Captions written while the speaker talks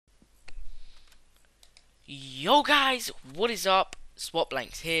Yo guys, what is up? Swat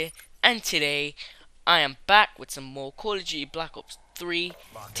here, and today I am back with some more Call of Duty Black Ops 3.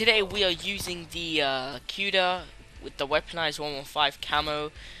 Today we are using the CUDA with the weaponized 115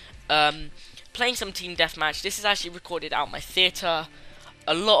 camo, playing some team deathmatch. This is actually recorded out my theater.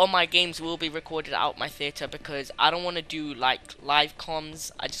 A lot of my games will be recorded out my theater because I don't want to do like live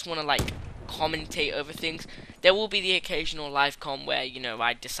comms. I just want to like commentate over things. There will be the occasional live com where,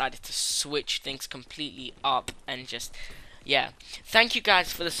 I decided to switch things completely up and just, yeah. Thank you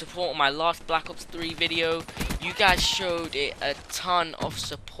guys for the support on my last Black Ops 3 video. You guys showed it a ton of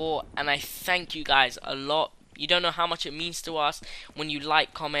support and I thank you guys a lot. You don't know how much it means to us when you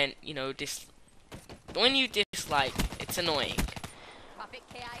like, comment, when you dislike, it's annoying.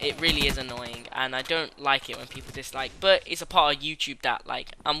 It really is annoying, and I don't like it when people dislike, but it's a part of YouTube that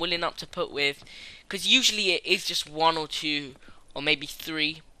like I'm willing up to put with, because usually it is just one or two or maybe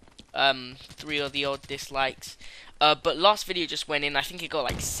three or the odd dislikes. But last video just went in, I think it got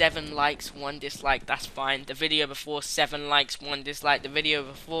like 7 likes, 1 dislike. That's fine. The video before, 7 likes, 1 dislike. The video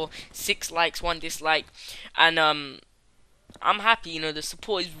before, 6 likes, 1 dislike. And I'm happy, the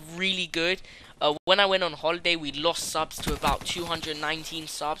support is really good. When I went on holiday, we lost subs to about 219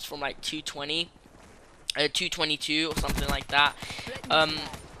 subs from like 222 or something like that.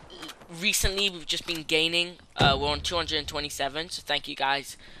 Recently, we've just been gaining. We're on 227, so thank you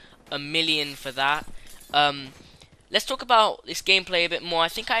guys a million for that. Let's talk about this gameplay a bit more. I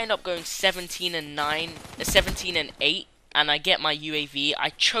think I end up going 17 and 9, 17 and 8. And I get my UAV.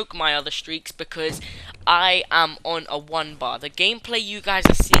 I choke my other streaks because I am on a 1 bar. The gameplay you guys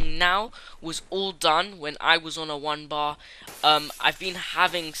are seeing now was all done when I was on a 1 bar. I've been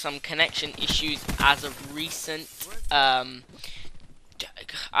having some connection issues as of recent. I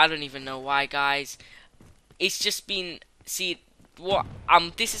don't even know why, guys. It's just been, see,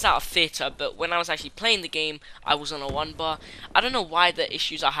 this is out of theater, but when I was actually playing the game, I was on a 1 bar. I don't know why the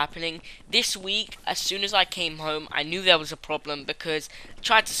issues are happening. This week, as soon as I came home, I knew there was a problem because I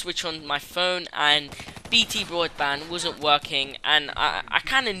tried to switch on my phone and BT broadband wasn't working, and I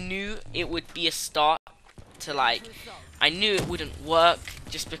kind of knew it would be a start to like, I knew it wouldn't work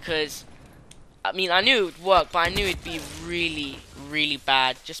just because, I mean, I knew it would work, but I knew it'd be really, really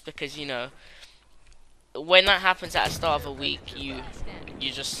bad just because, when that happens at the start of a week, you're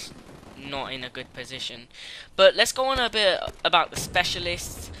just not in a good position. But let's go on a bit about the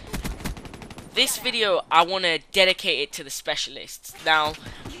specialists. This video, I want to dedicate it to the specialists. Now,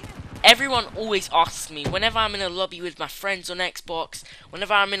 everyone always asks me, whenever I'm in a lobby with my friends on Xbox,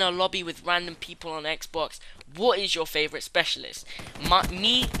 whenever I'm in a lobby with random people on Xbox, what is your favorite specialist?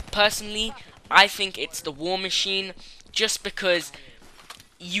 Me, personally, I think it's the War Machine, just because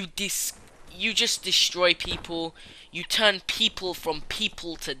you just destroy people. You turn people from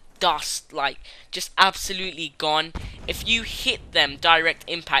people to dust, like just absolutely gone. If you hit them direct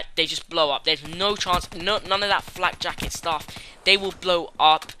impact, they just blow up. There's no chance, none of that flak jacket stuff. They will blow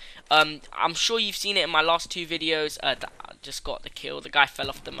up. I'm sure you've seen it in my last 2 videos. I just got the kill. The guy fell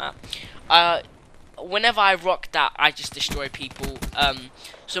off the map. Whenever I rock that, I just destroy people.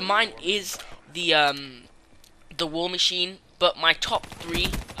 So mine is the War Machine. But my top 3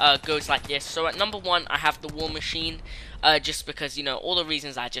 goes like this. So at number 1, I have the War Machine, just because, all the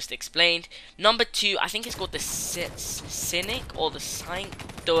reasons I just explained. Number 2, I think it's called the Cynic or the Sync,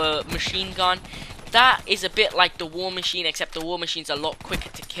 the machine gun. That is a bit like the War Machine, except the War Machine's a lot quicker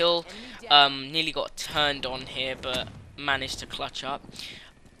to kill. Nearly got turned on here, but managed to clutch up.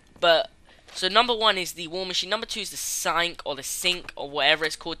 So number 1 is the War Machine, number 2 is the Sync or the Sync or whatever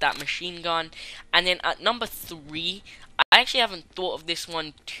it's called, that machine gun. And then at number 3, I actually haven't thought of this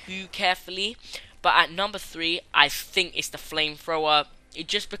one too carefully, but at number 3, I think it's the flamethrower.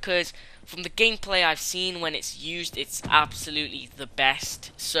 Just because from the gameplay I've seen when it's used, it's absolutely the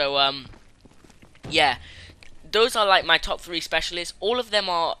best. So yeah, those are like my top 3 specialists. All of them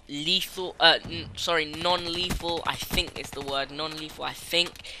are lethal, non-lethal, I think is the word, non-lethal, I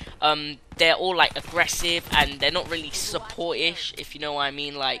think. They're all like aggressive, and they're not really support-ish, if you know what I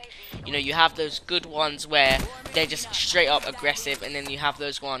mean. Like, you have those good ones where they're just straight up aggressive, and then you have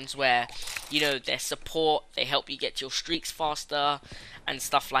those ones where, they're support, they help you get your streaks faster, and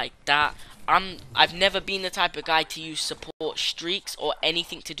stuff like that. I've never been the type of guy to use support streaks or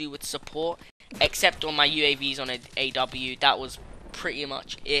anything to do with support, except on my UAVs on AW. That was pretty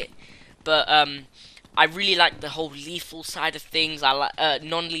much it. But I really like the whole lethal side of things. I like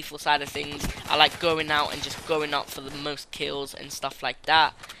non-lethal side of things. I like going out and just going up for the most kills and stuff like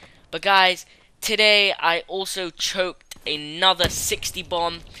that. But guys, today I also choked another 60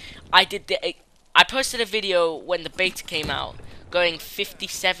 bomb. I posted a video when the beta came out, going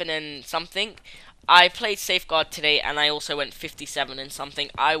 57 and something. I played Safeguard today, and I also went 57 and something.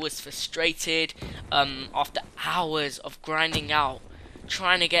 I was frustrated after hours of grinding out,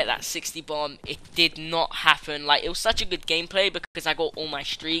 trying to get that 60 bomb. It did not happen. Like, it was such a good gameplay because I got all my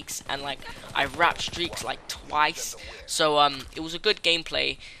streaks, and like I wrapped streaks like twice. So it was a good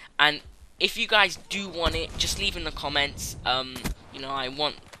gameplay. And if you guys do want it, just leave in the comments. You know, I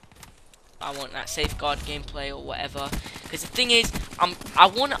want that Safeguard gameplay or whatever. Because the thing is,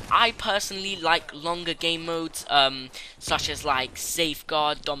 I personally like longer game modes, such as like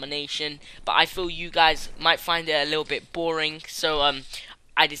Safeguard, Domination. But I feel you guys might find it a little bit boring. So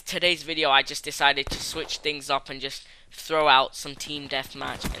today's video, I just decided to switch things up and just throw out some team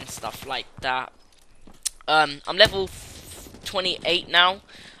deathmatch and stuff like that. I'm level 28 now.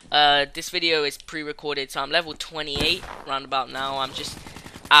 This video is pre-recorded, so I'm level 28 roundabout now. I'm just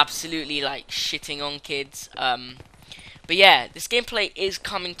absolutely like shitting on kids. But yeah, this gameplay is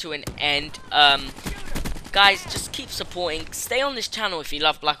coming to an end. Guys, just keep supporting. Stay on this channel if you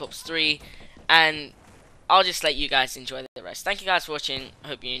love Black Ops 3, and I'll just let you guys enjoy the rest. Thank you guys for watching. I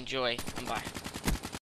hope you enjoy, and bye.